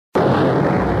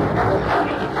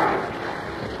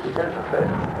Here's the pitch.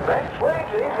 Bank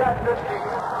swings, and he's got 15.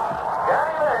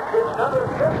 Johnny Bench hits number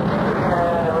 15,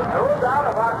 and there was no doubt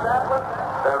about that one.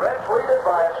 The Reds lead it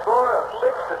by a score of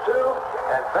 6-2,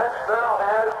 and Bench now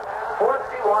has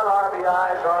 41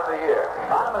 RBIs on the year.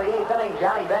 Bottom of the 8th inning,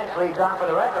 Johnny Bench leads off for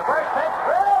the Reds. The first pitch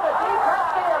drilled to deep left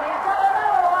field. He's got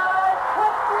another line,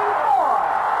 24.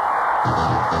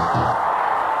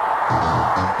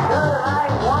 Good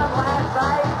night, won last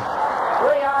night.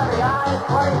 3 RBIs,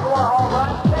 24 home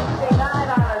runs, 69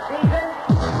 on the season.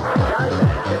 Johnny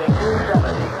Bench hitting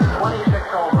 270, 26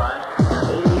 home runs,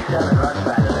 87 runs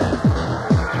batted in.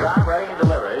 Strong ready and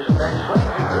delivers. Bench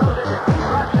swings and drills it to deep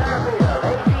left center field.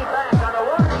 AC back on the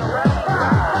working Red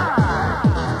side.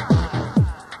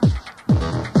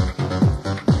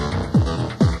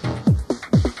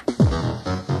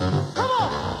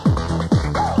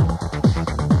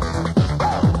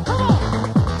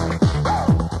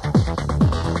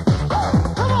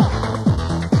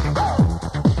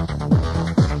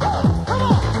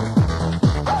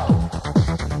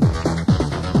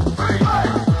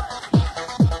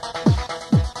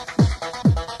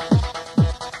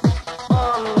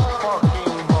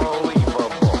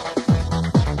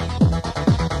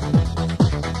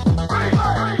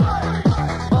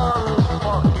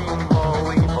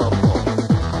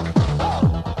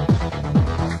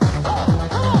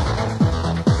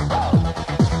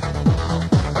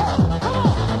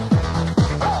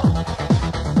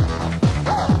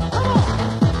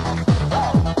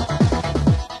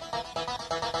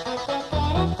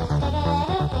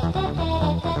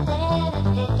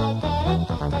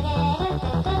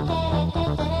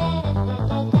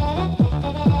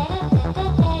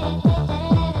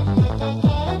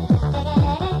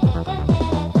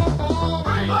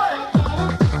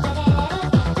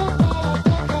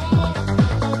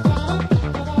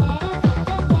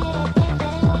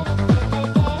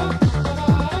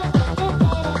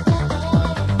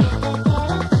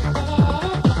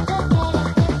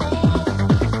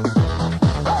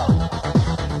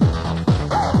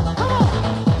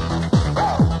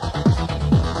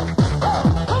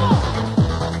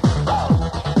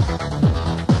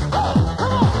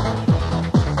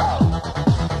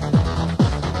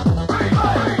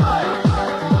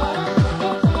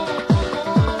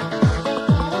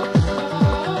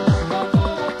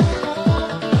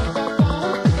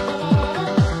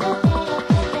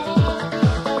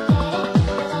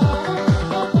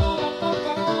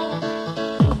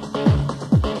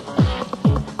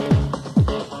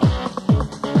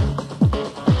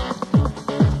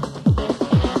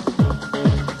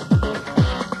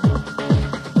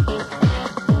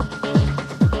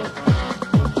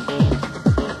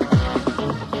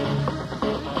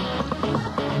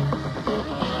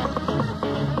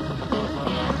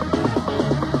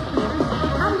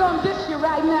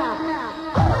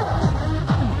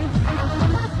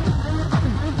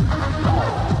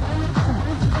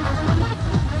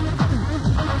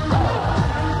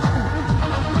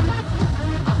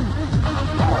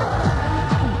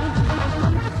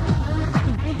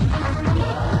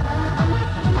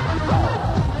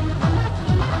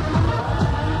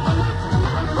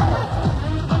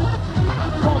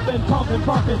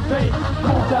 Pumping bass,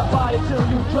 move that body till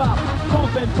you drop.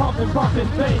 Pumping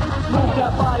bass, move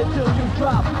that body till you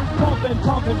drop. Pumping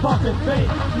bass,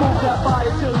 move that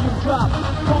body till you drop.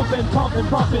 Pumping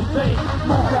bass,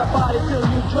 move that body till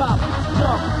you drop.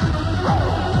 Jump, jump,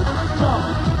 jump,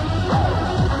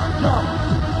 jump,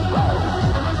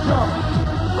 jump,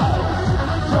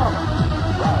 jump, jump,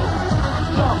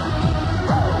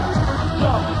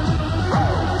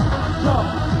 jump.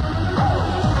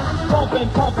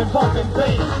 Pumping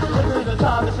bass. This is the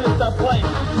time, this is the place.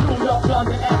 New York,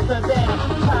 London, Amsterdam,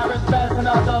 Paris, Venice, and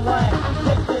other land.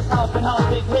 Hit this house and house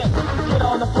big hits. Get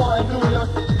on the floor and do your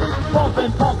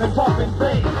pumping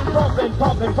bass.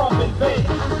 Pumping bass.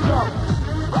 Jump,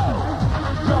 jump,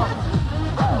 jump,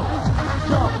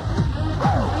 jump,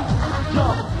 jump,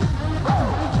 jump,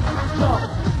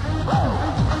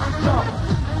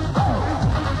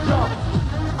 jump,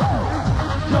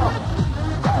 jump.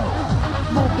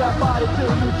 Move that body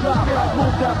till you drop.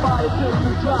 Move that body till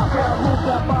you drop. Move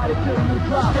that body till you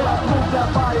drop. Move that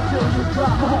body till you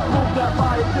drop. Move that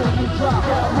body till you drop.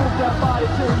 Move that body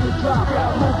till you drop.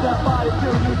 Move that body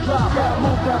till you drop.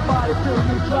 Move that body till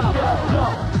you drop. Jump,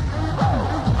 jump,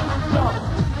 jump,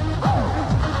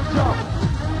 jump,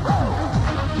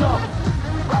 jump, jump,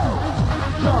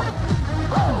 jump, jump.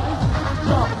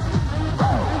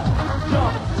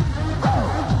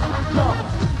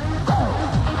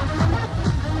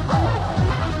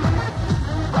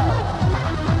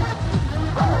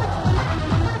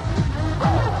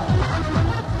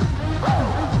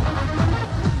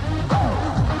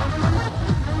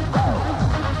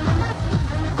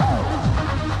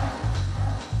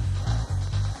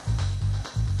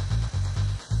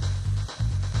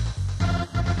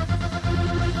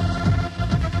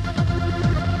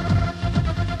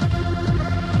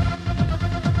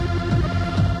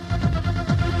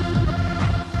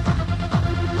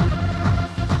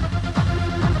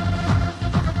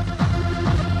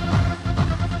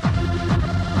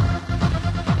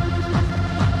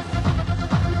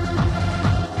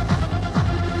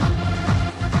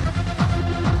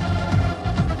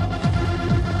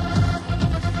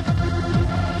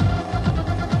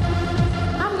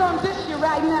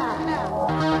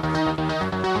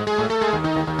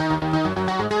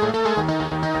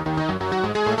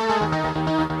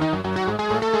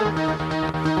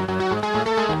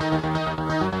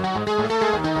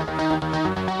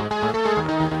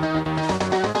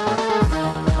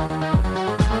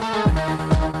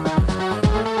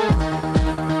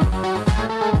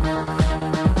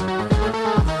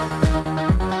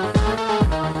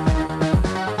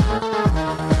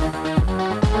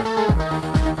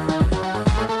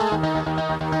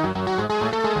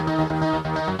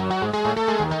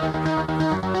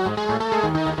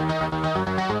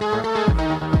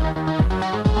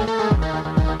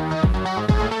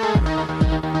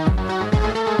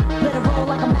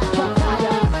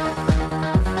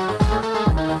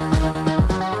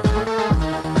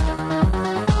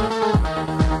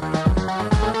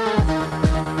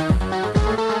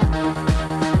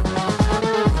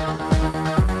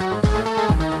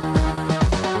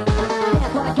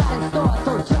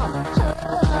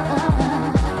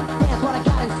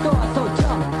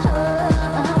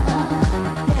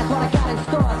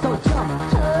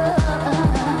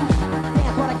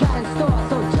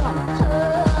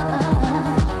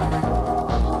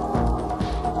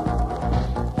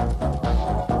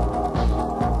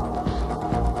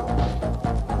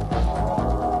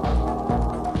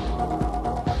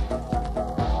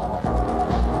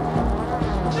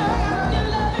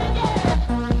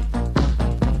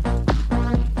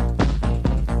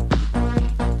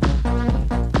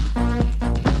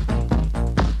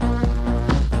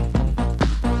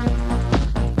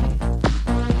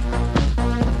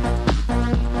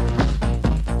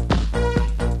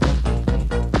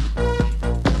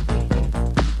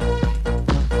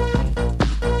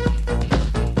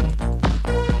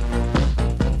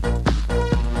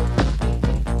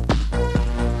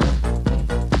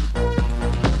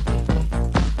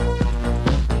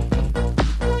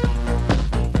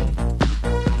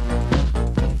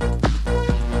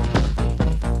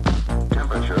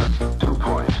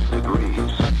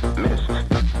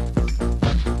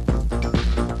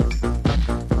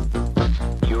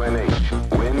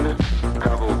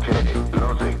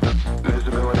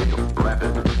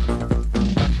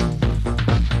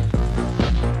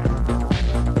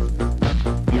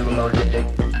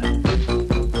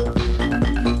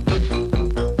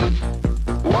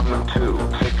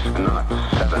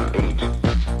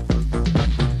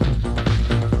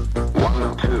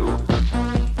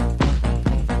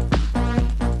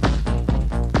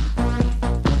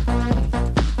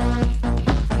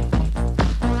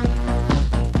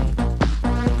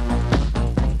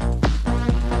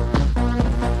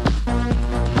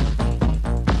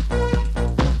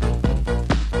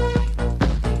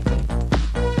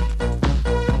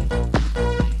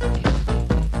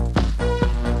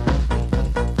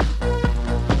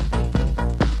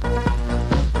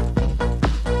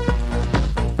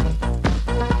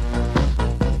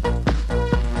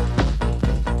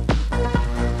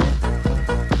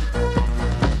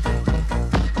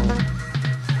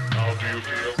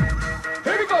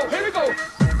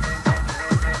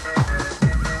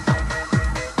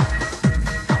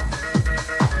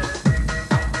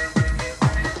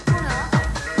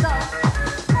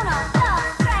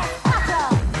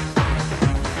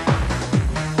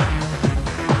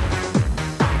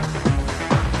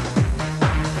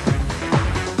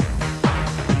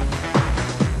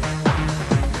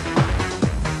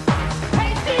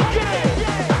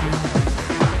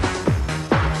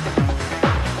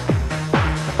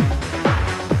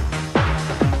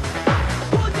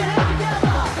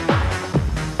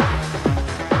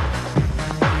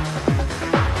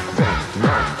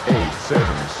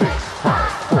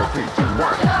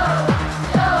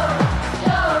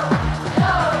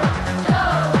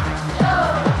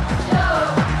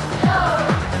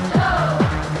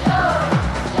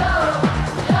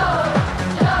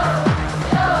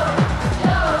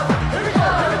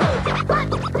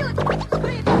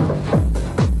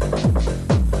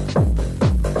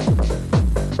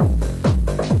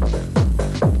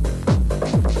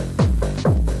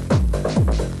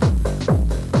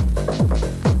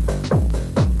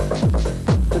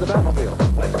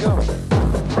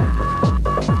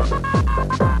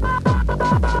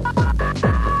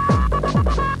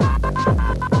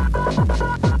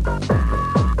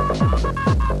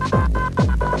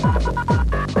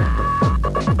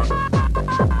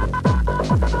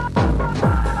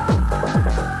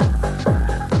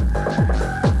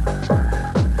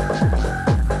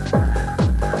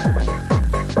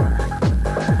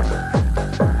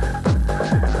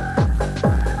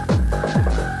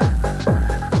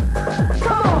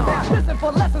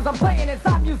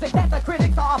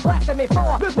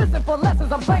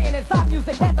 lessons I'm saying inside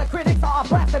music that the critics are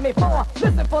blasting me for.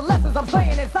 Listen for lessons I'm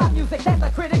saying inside music that the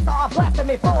critics are blasting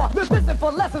me for. Listen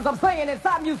for lessons I'm saying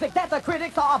inside music that the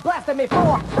critics are blasting me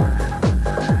for.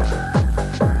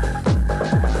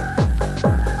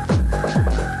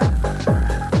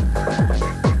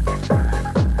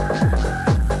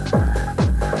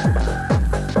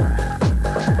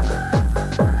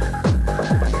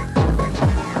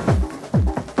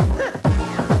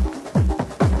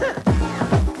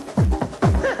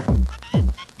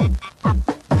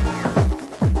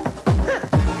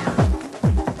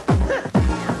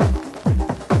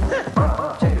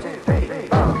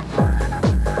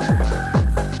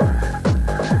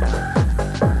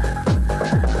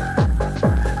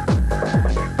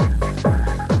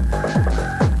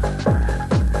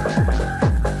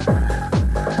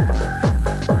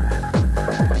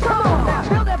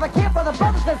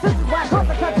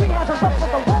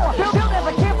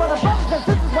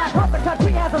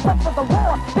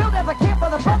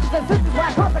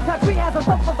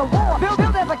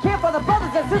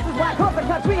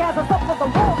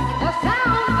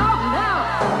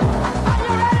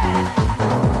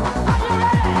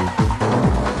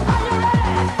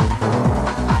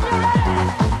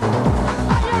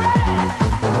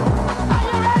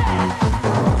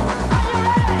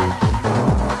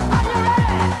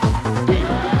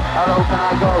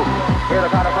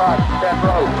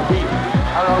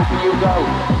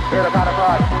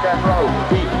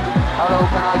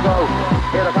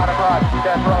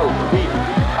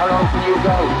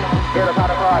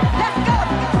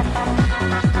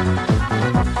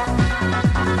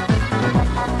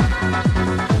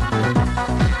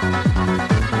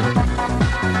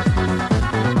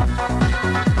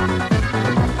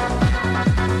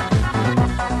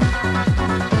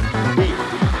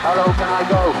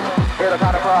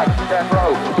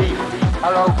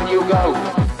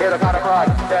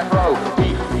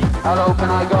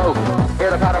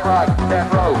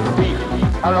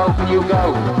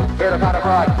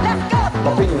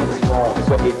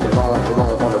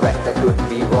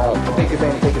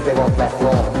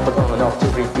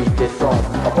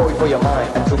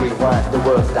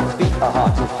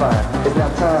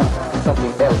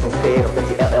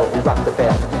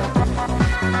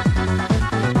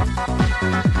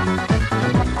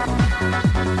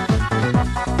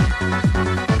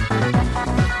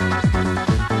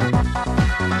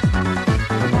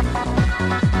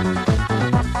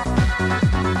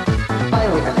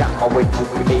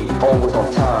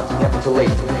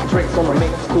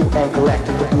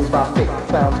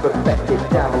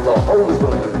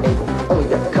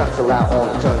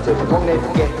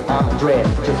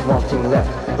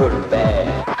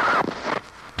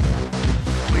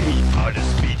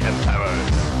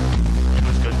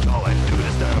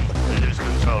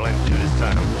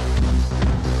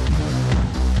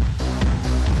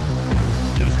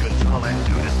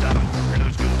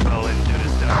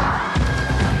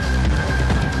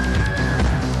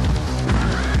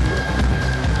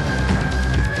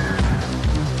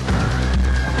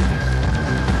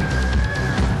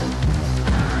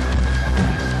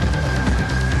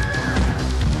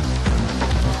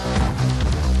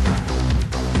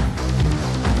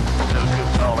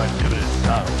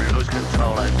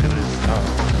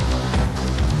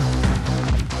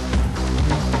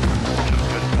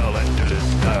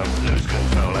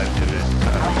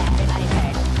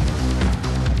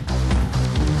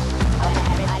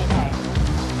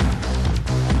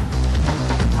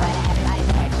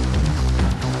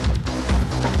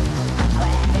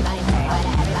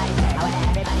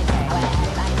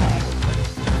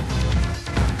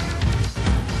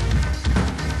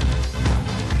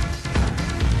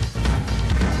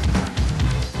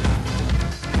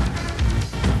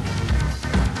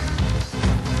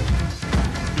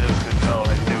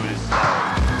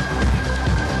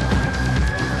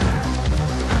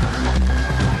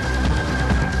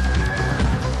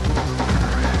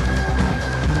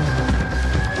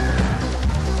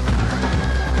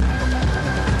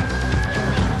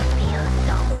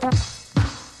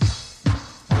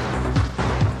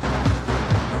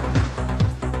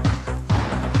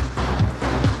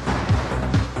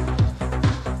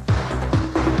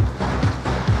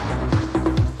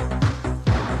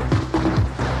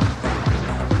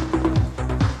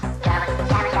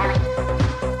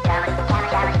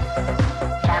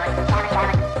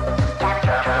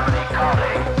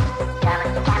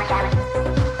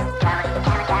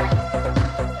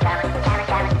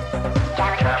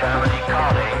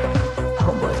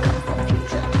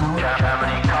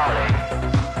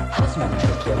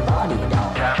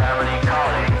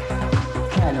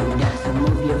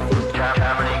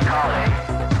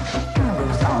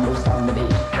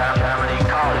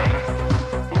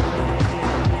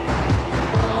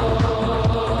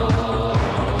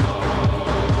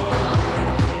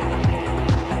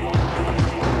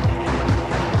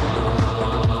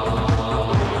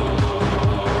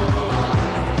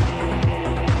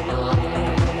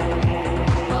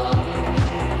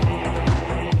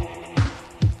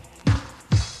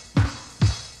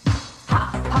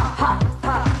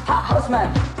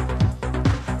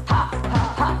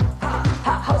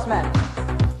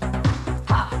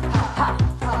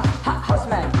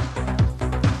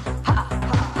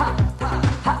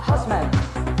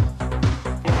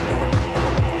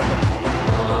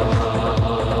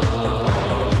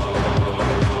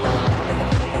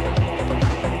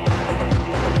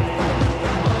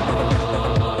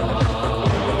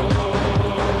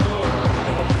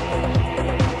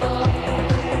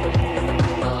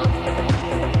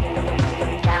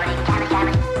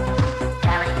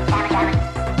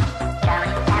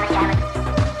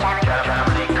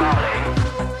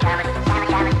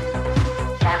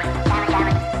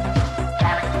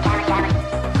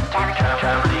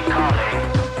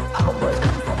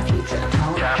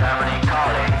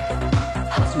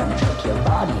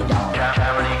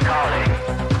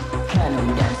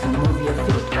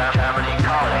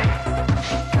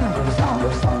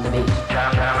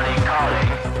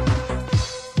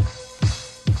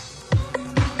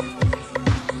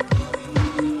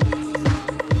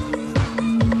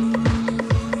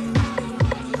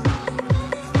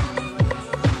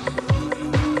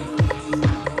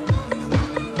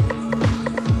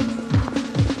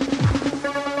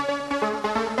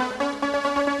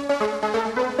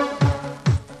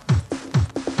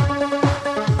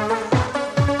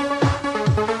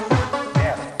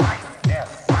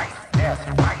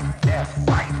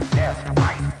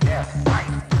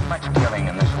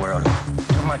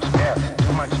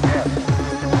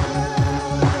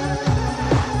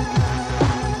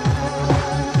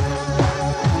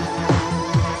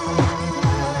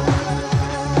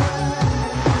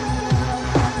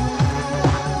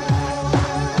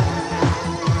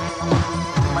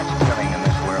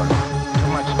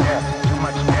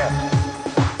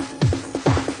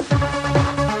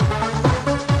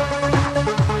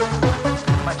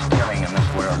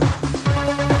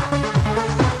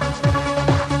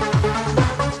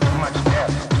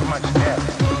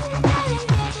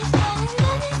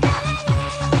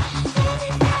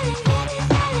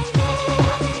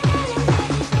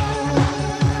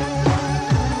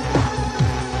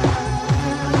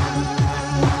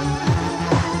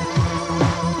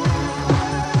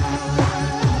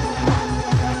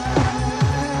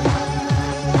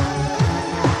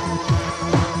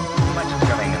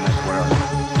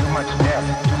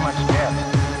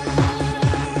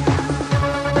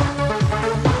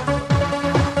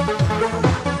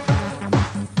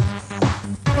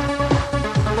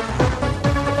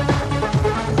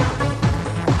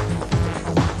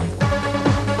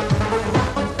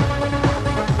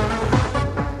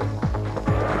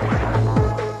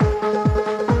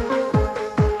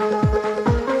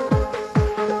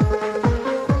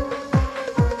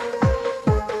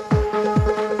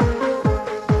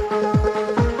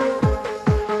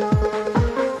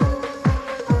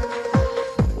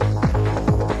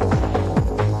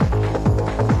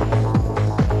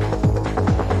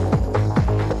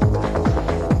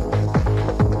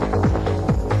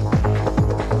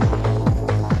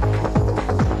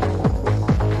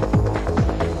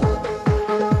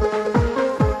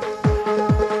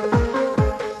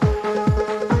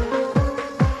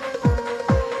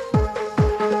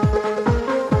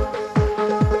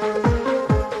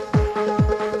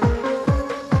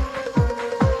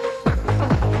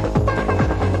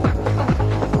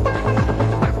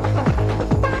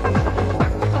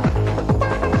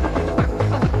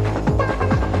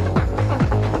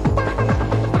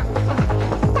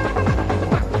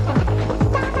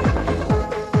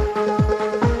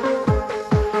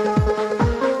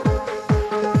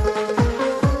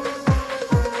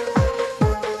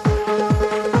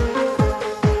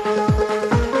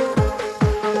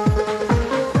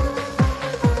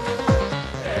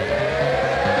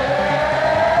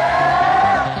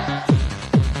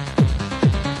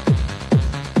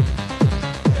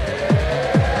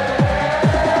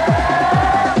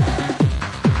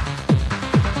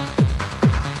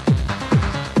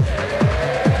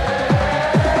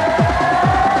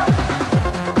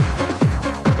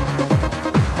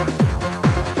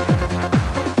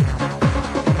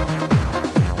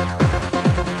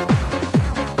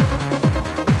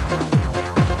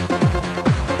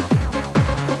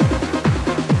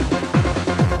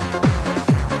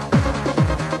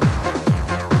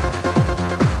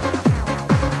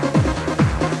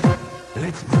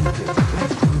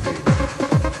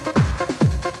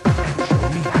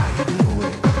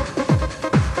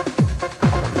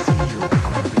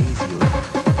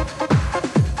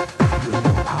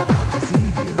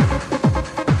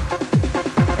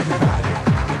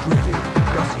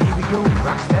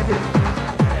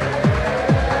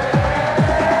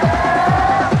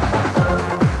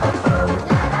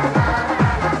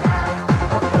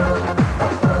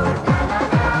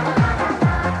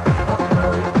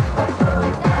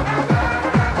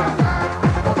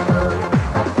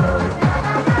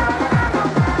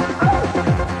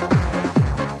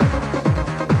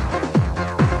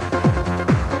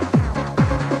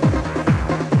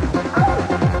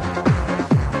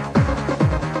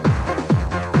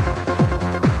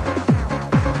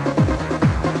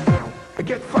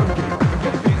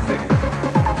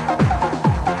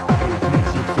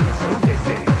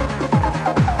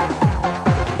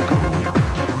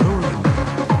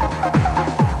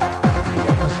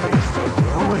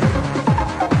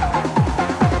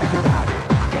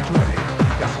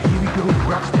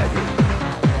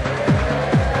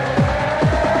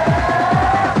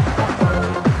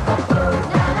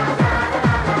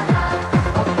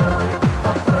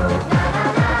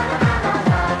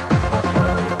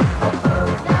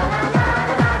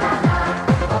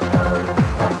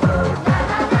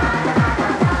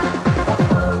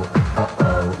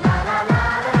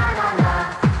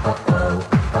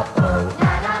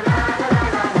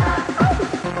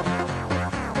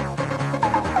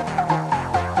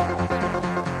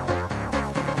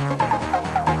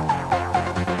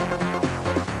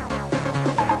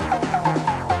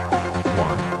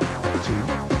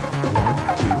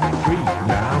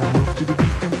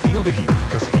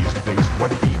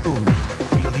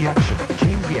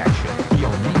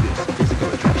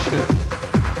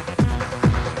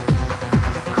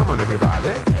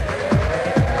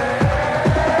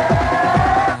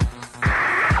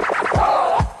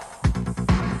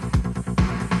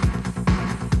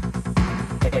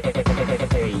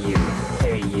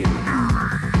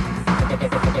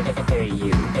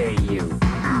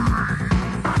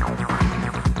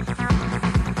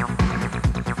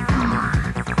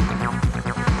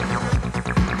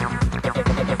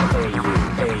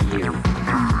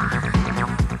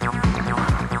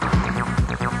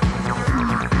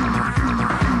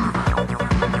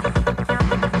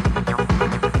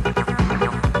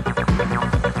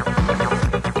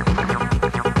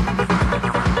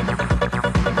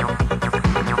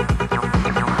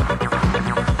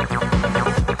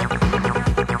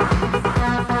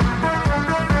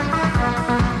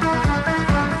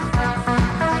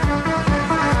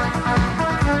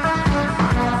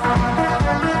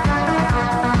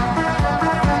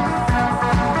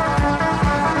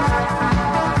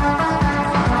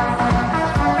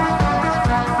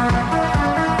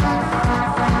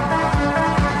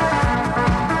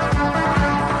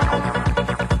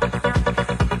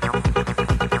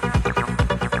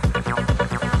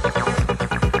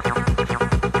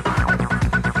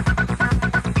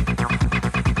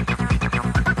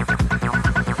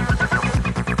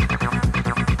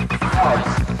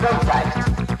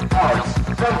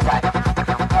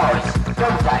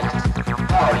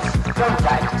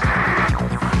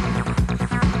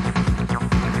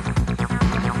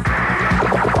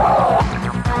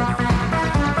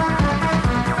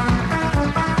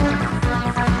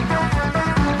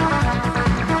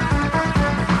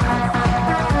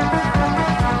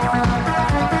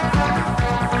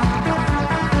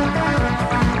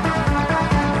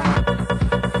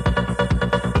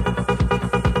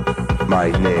 My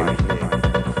name.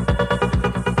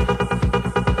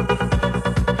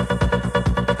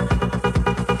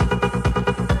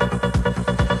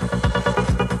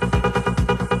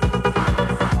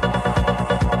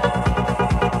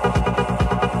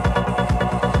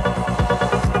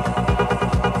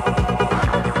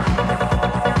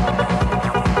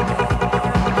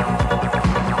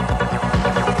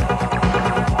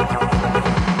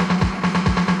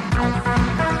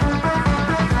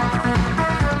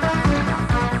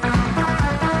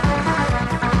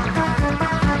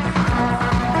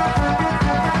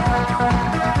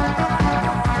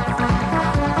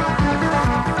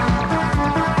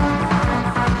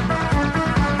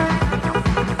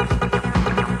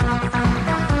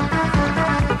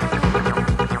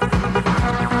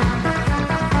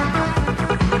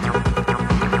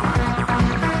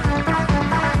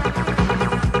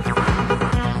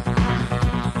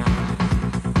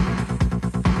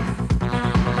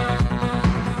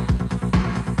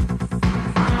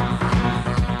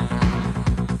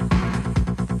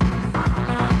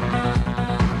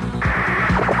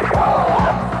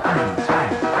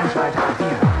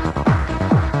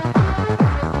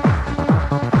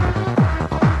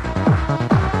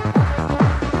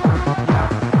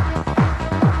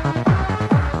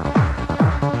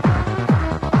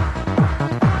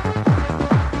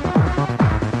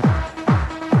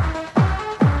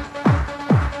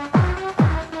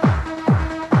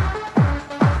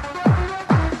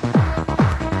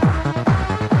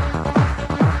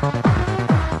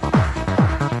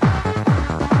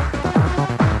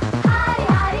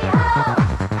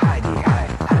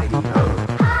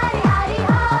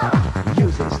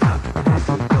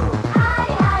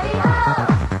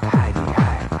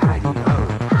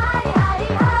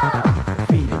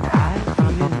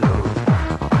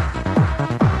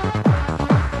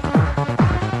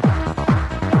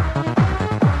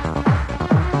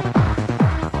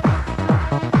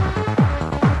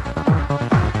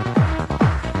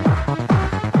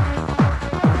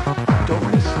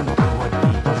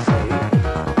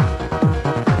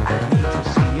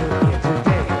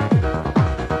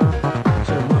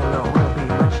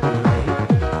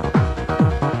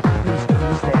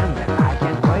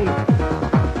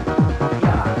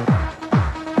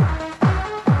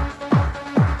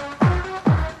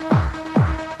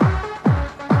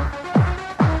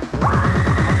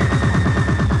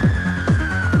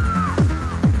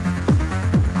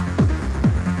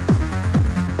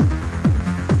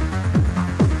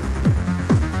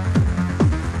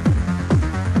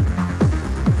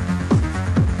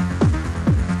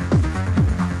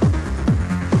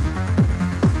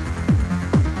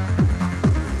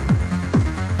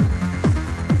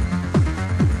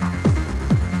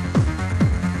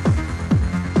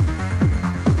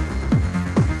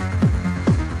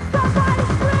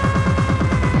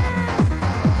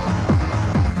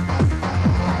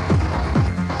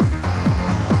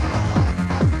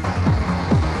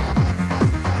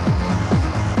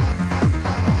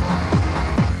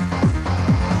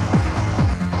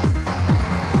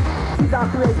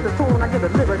 the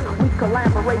lyrics. We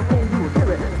collaborate and you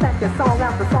hear it. Stack your song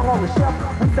after song on the shelf.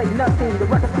 We say nothing, the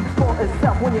record speaks for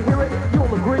itself. When you hear it,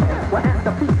 you'll agree. We're at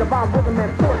the feast of our rhythm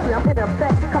and poetry. I'm in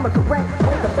effect, coming correct.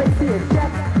 With the bass here,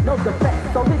 jack, no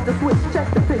defect. So hit the switch,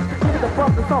 check the pitch. Give the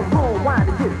brother some room, why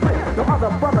to get rich? No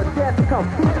other brother dares to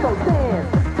compete, so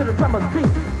dance to the drummer's beat.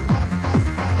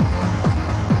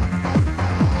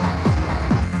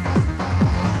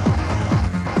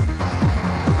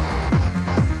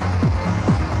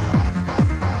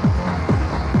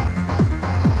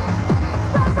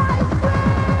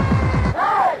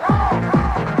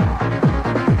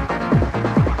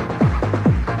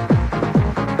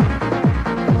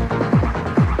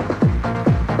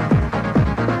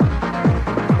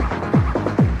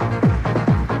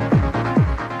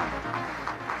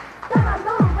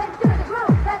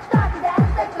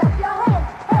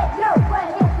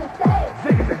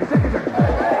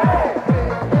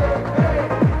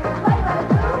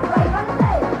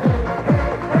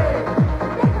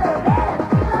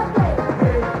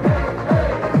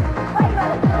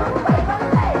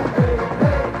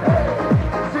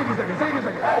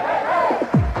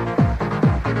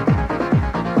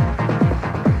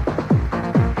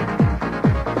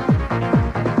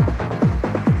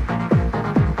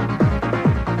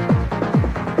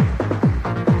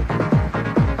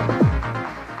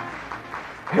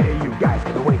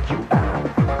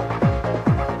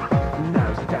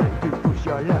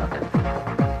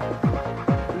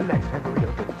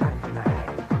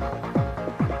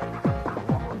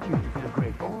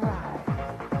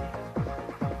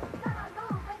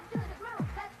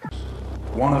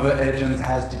 One of the agents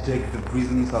has detected the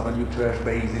presence of a new trash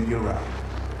base in Europe.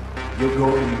 You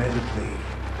go immediately.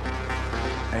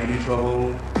 Any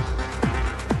trouble?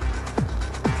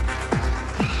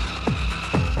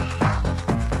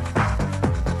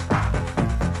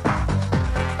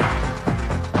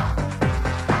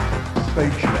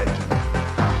 Stage legend.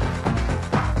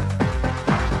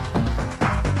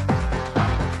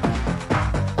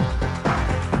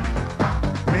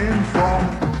 Men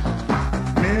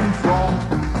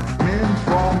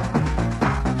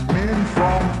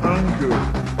from Uncle.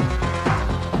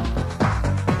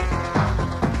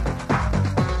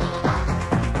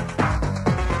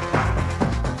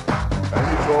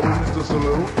 Any trouble, Mr.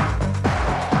 Salute?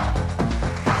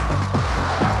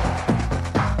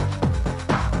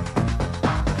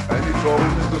 Any trouble,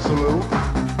 Mr. Salute?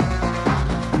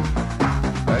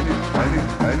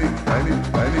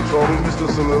 Any trouble, Mr.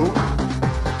 Salute?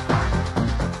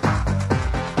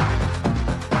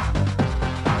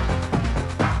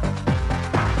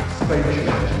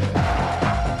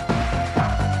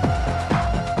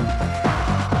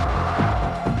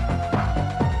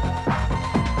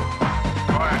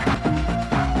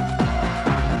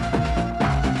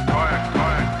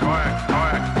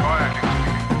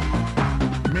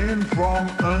 Men from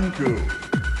Uncle.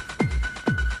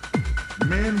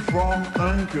 Men from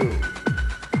Uncle.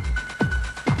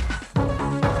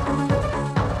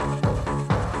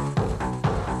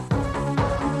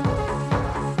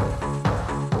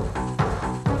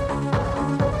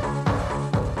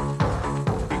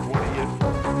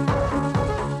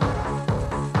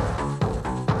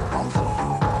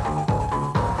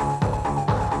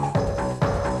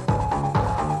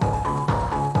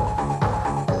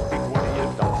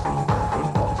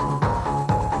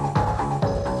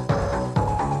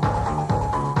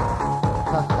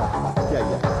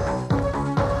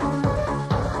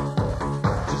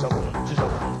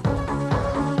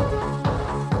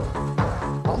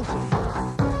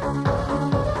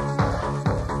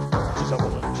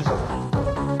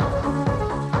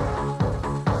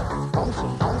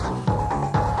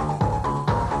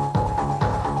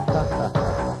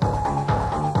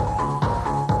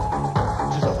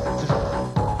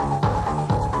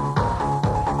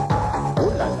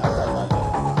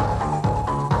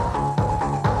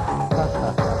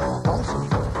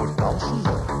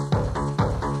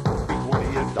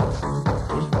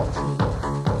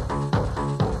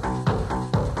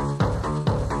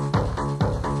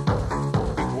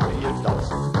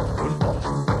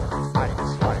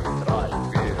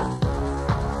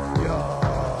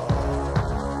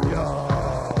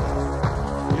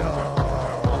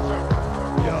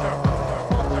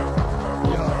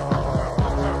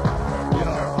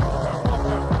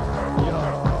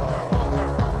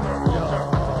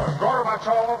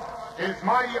 Is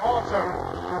mighty awesome.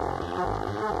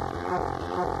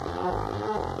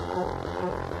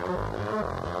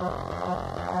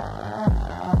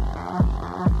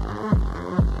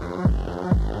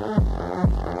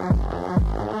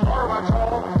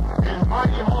 Gorbachev is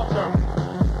mighty awesome.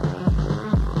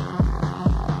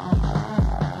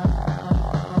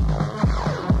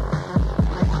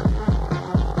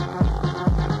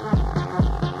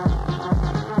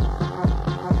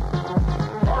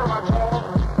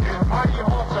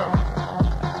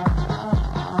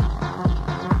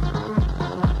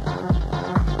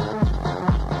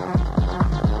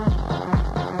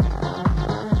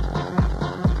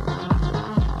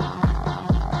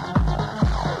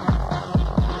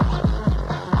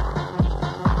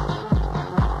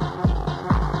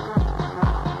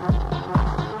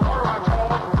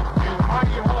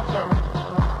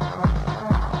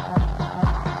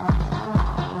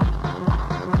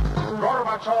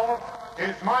 Gorbachev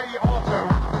is mighty awesome.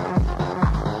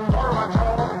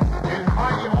 Gorbachev is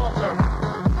mighty awesome.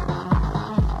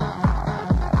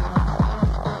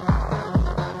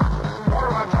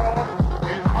 Gorbachev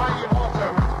is mighty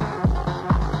awesome.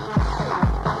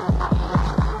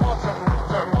 Awesome,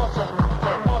 awesome, awesome,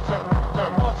 awesome,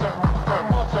 awesome,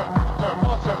 awesome, awesome,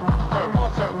 awesome,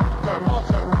 awesome, awesome,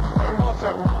 awesome, awesome, awesome.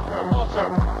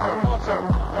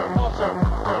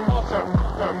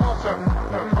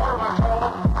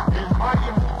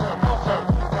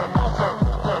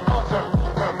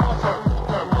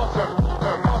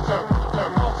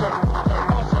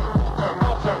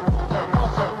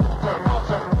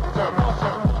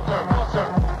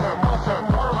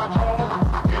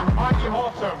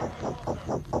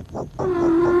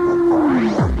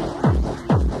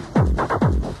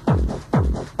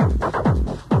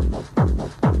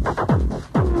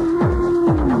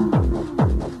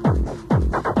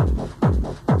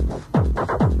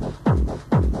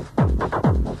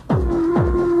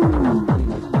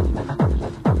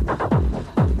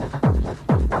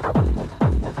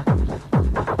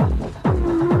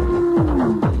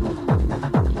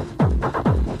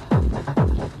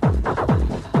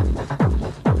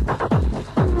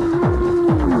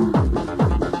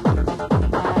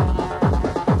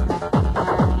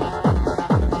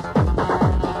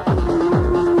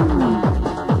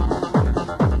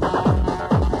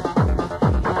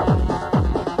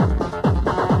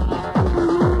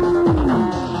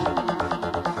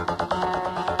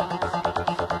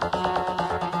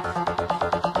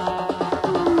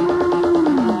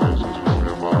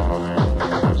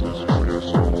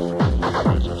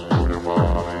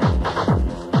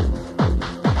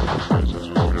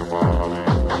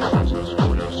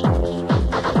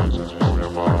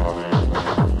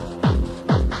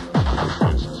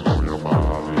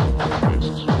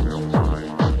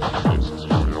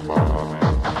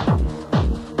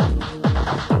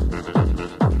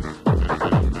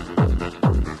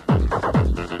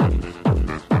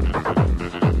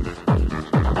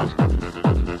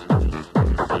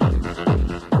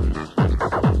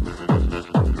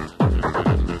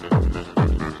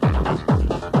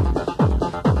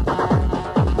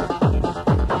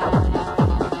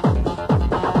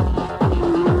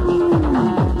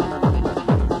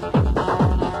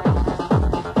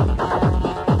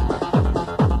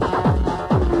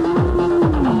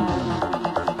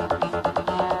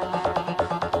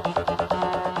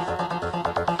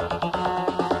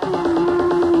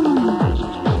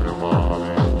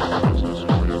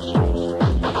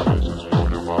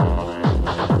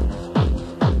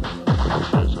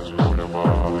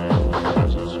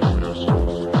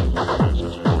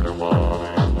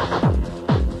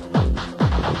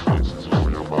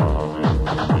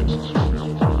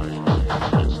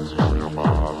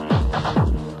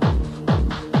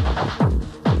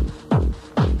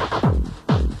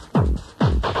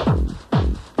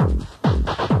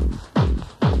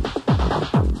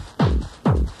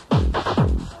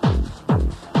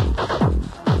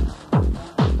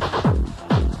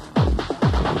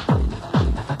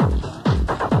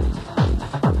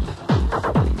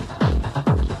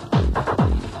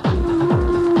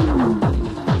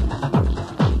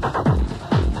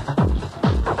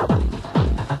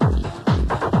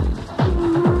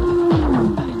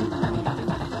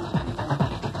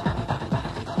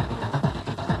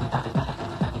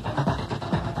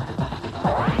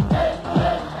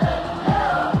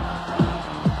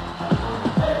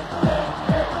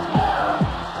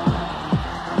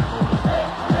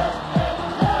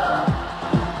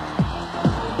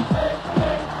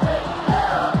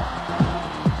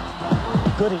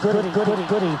 Good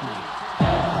evening.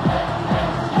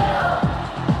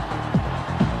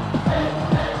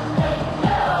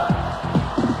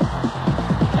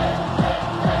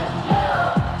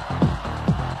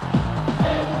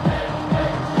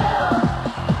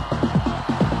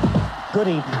 Good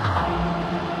evening.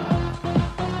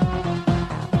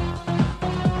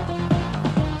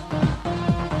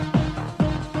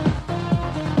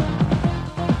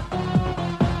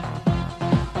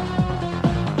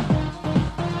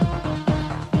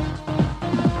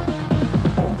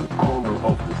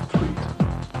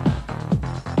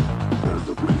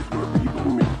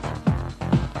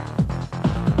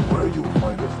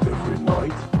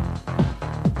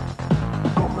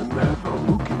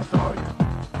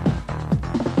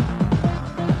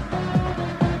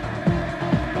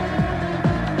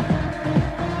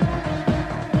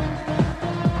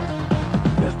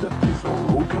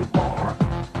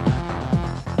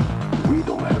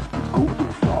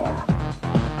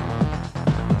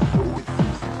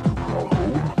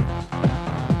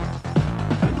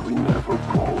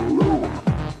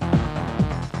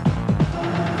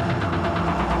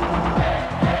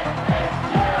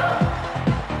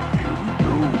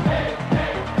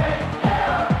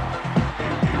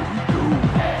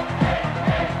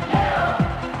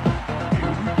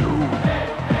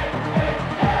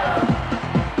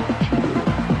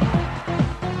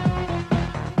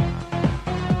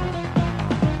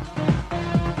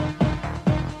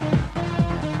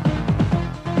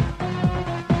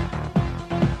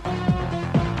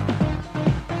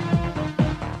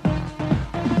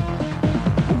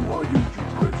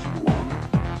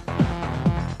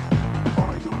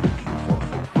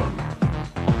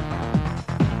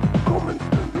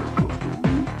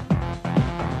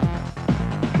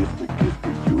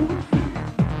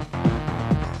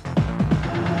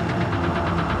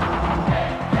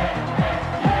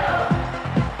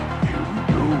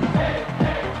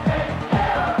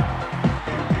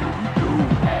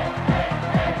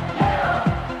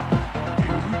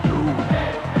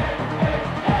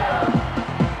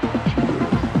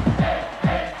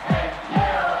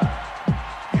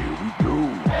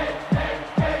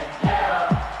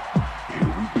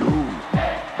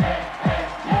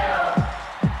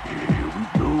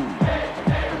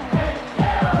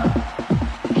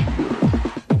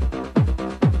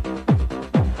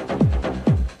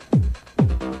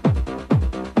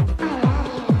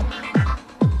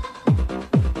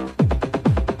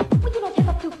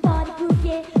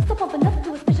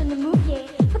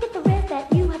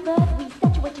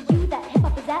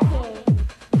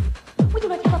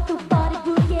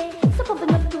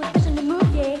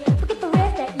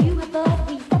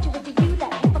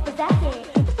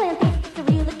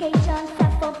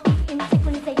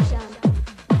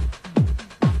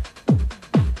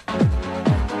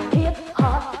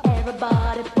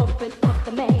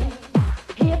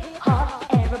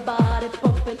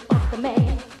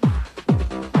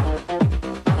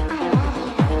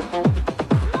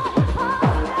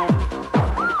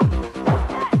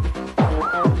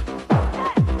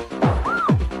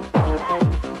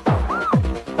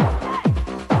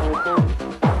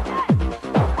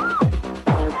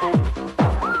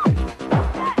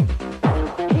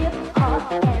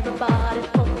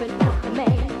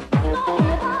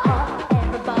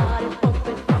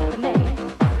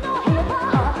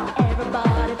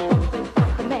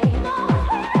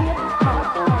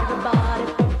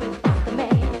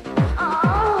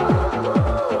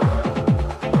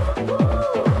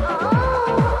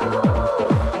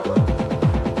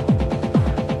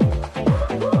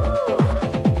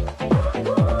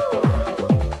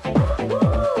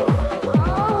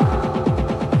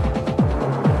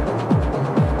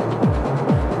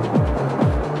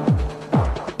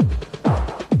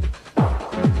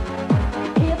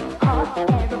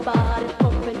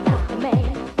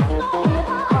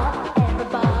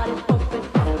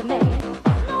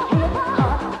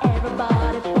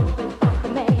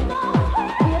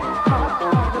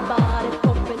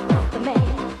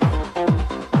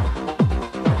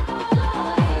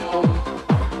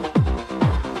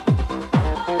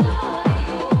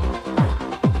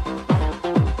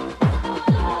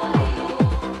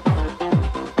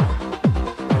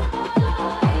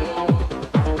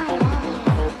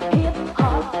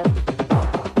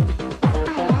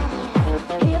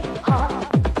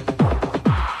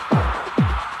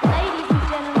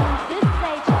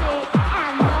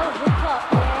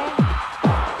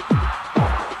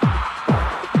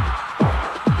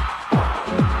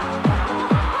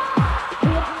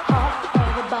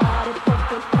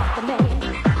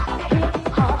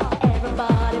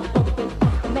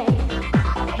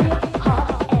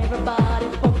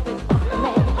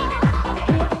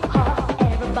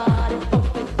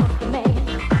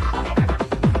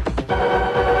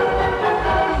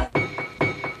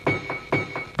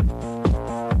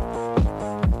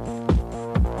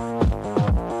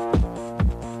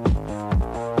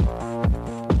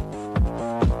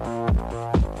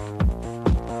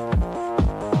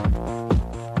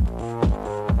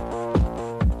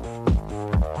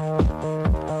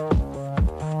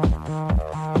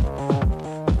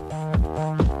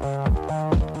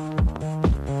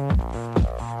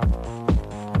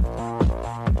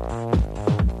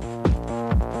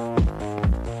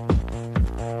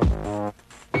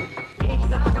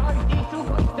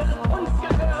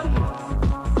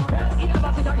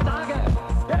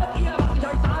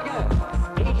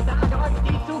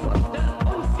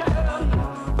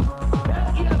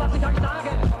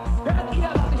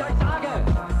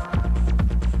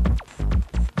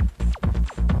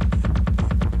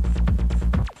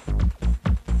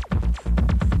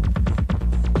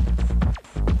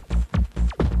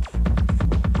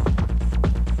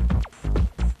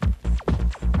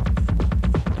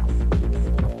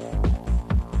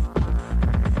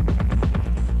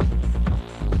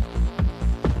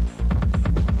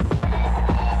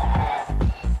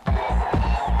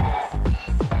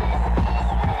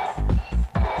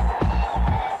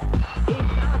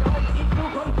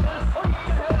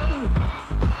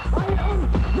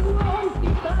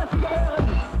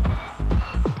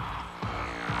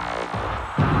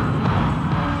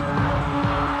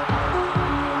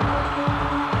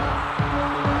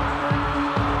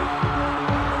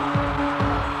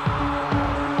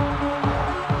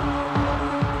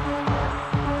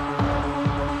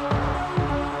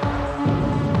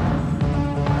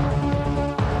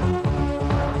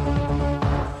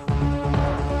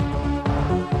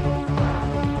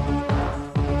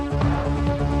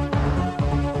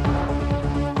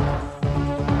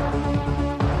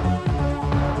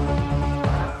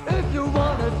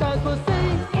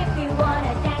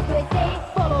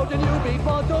 music,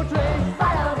 1, 2, 3.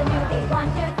 Follow the music, 1,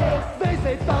 2, 3.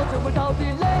 Visit Belgium without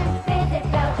delay.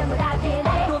 Visit Belgium without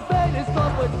delay. The Venice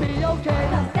Club would be okay.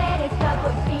 The Venice Club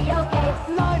would be okay.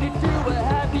 92 a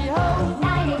happy home.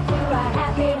 92 a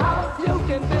happy home. You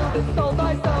can build it stone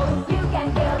by stone. You can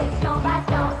build it stone by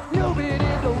stone. New beat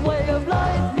is a way of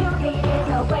life. New beat is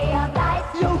a way of life.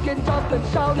 You can jump and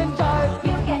shout and jive.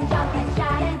 You can jump and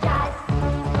shout and jive.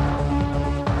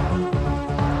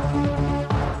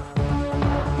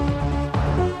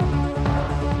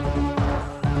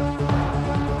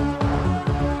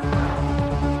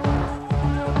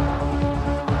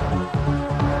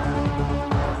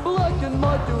 Black and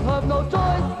white, you have no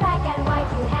choice. Black and white,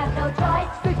 you have no choice.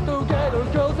 Stick together,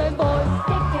 girls and boys.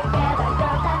 Stick together,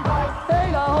 girls and boys. Hey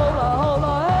la hola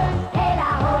hola hey. Hey la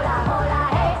hola hola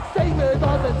hey. Sing with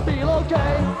us and feel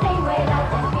okay. Sing with us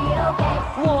and feel okay.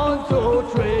 1, 2,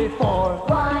 3, 4.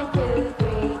 1, 2,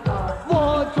 3, 4.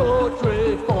 1, 2,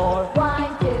 3, 4. 1,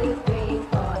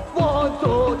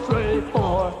 2, 3, 4. 1, 2, 3,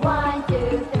 4. 1,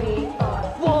 2, 3,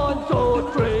 4. 1, 2,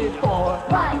 3, 4.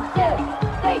 1, 2,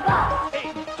 3, 4.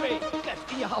 1, 2, klets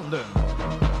in je handen.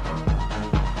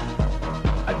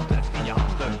 Een klets in je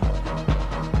handen.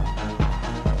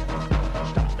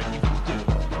 Stap met je voeten.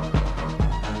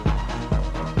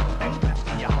 Een klets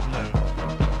in je handen.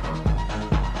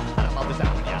 Allemaal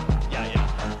tezamen, ja, ja, ja.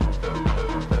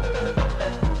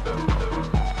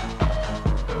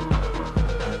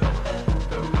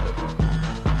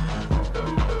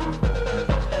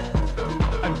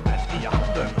 Een klets in je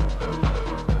handen.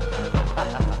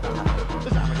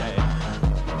 Tezamen, ja, ja.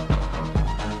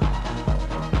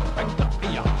 Een klap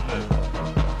in je handen.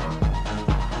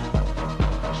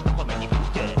 Stappen met die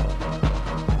voeten.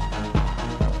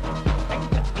 Een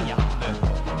klets in je handen.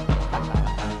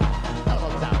 Allemaal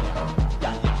tezamen, ja,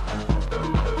 ja, ja.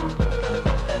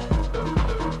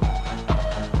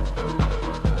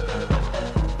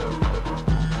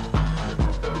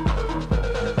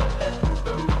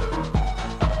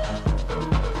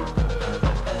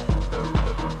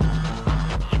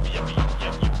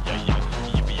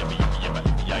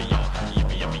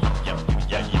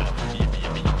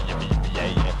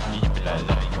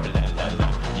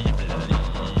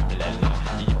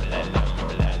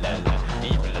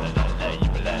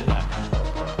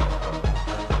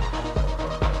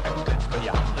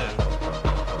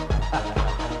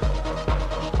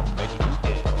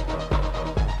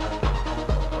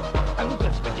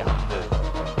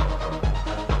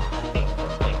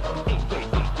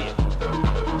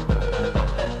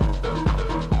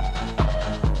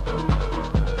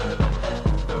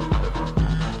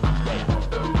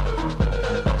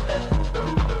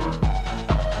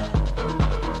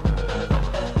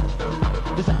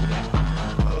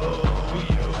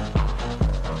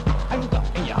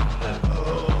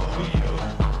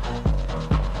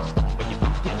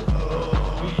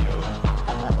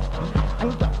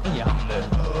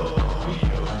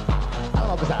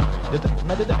 Allemaal tezamen, de duik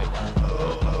met de duik.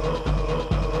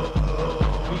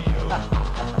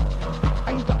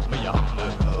 En klap met je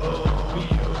handen.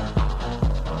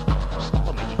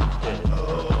 Stappen met je voeten.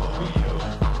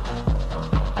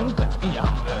 En klap in je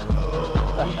handen.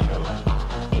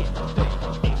 1, 2,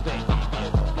 1, 2, 3, 4.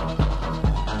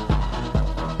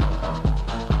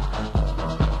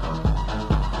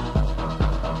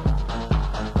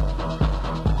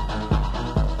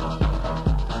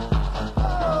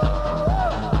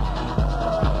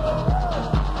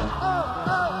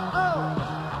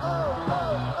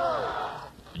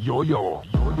 Yo, yo,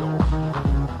 yo, yo.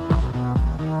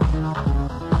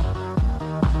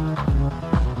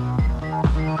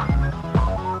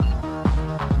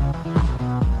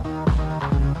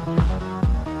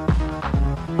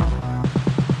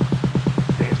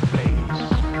 There's a place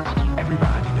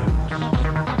everybody knows.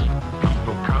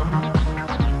 People come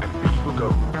and people go.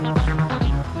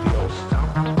 They all stop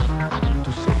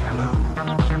to say hello.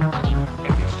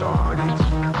 And it started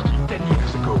 10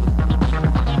 years ago.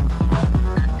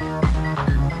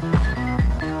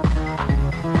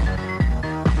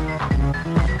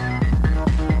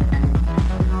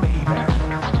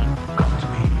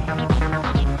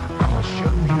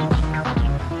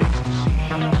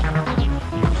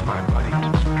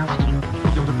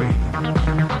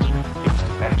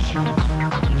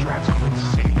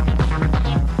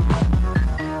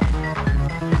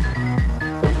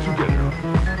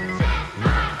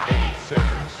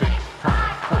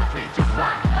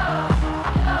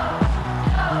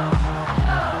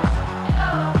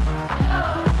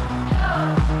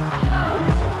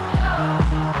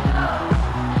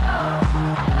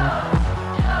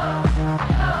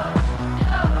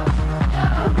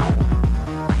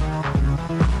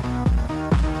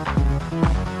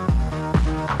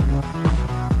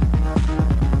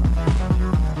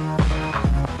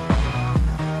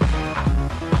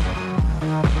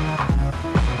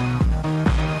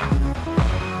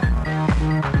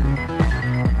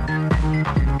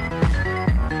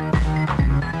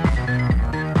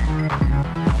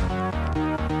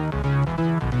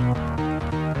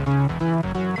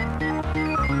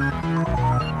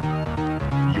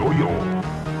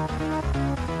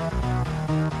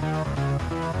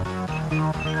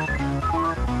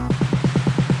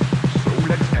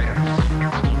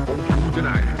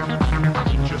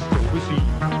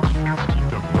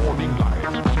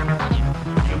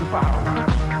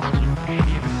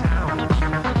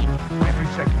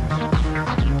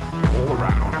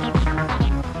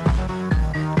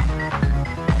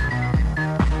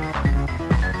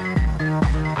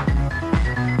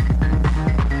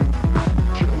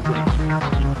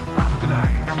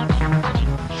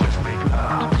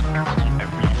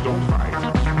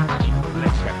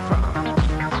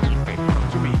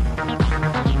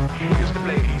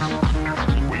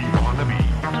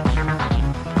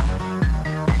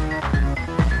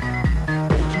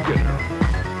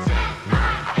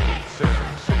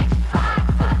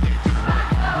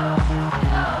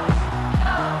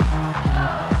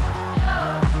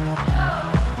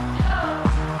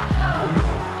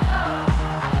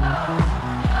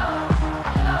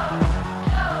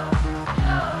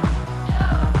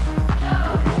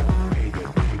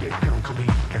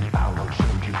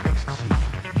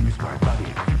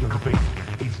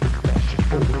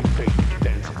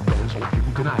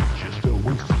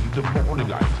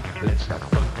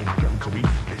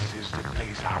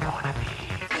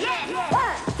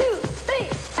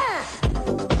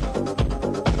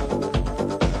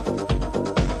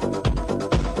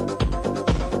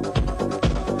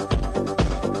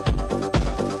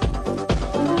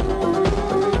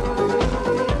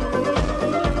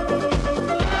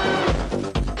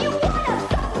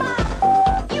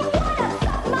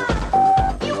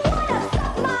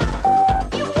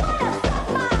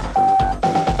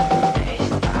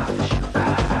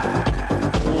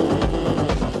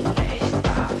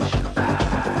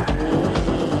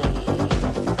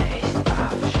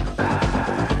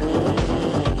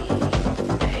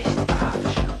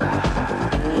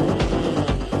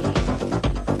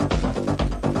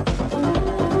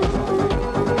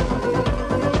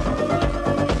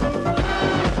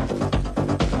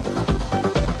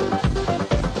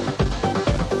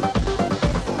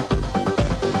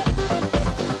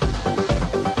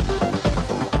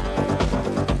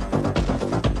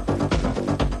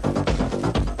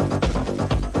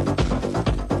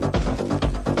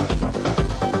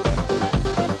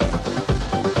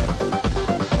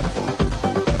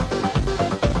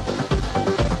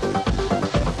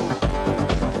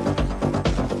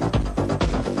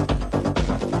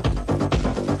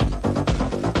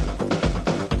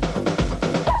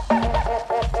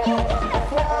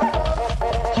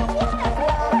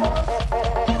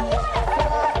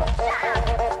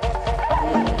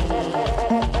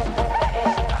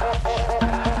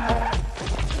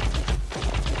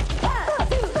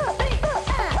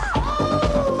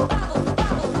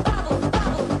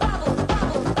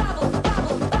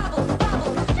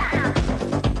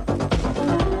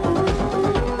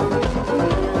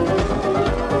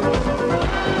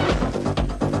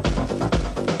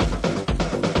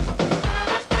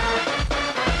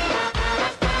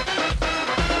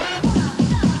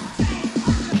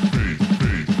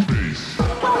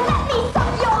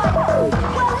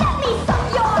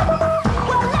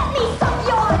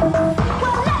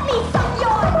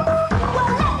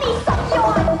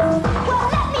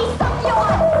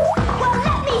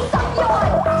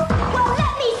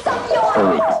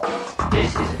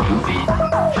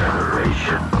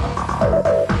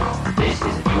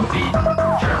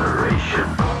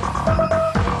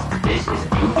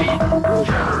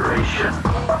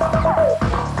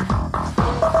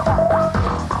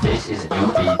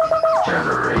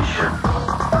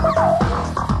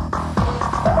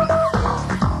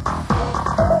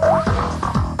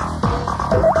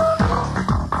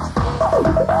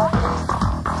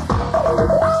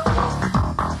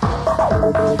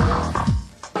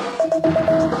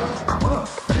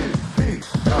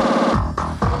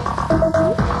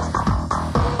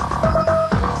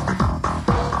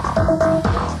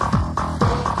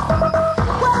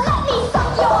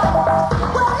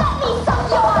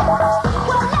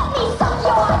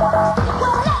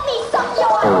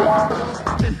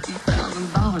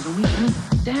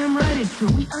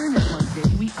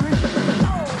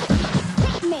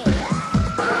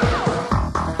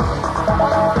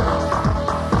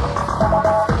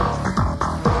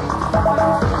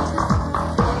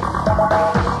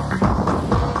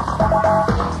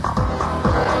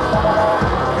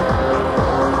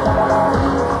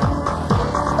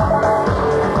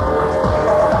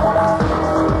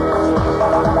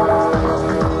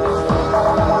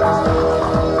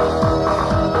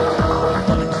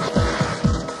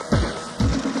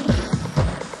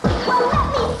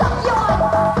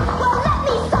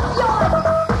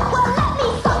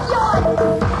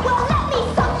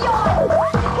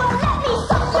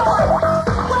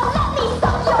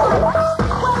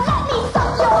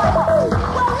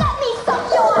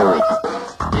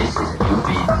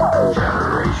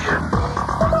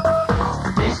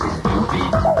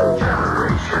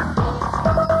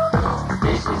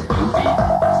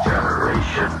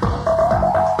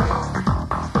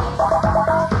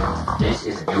 This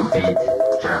is new beat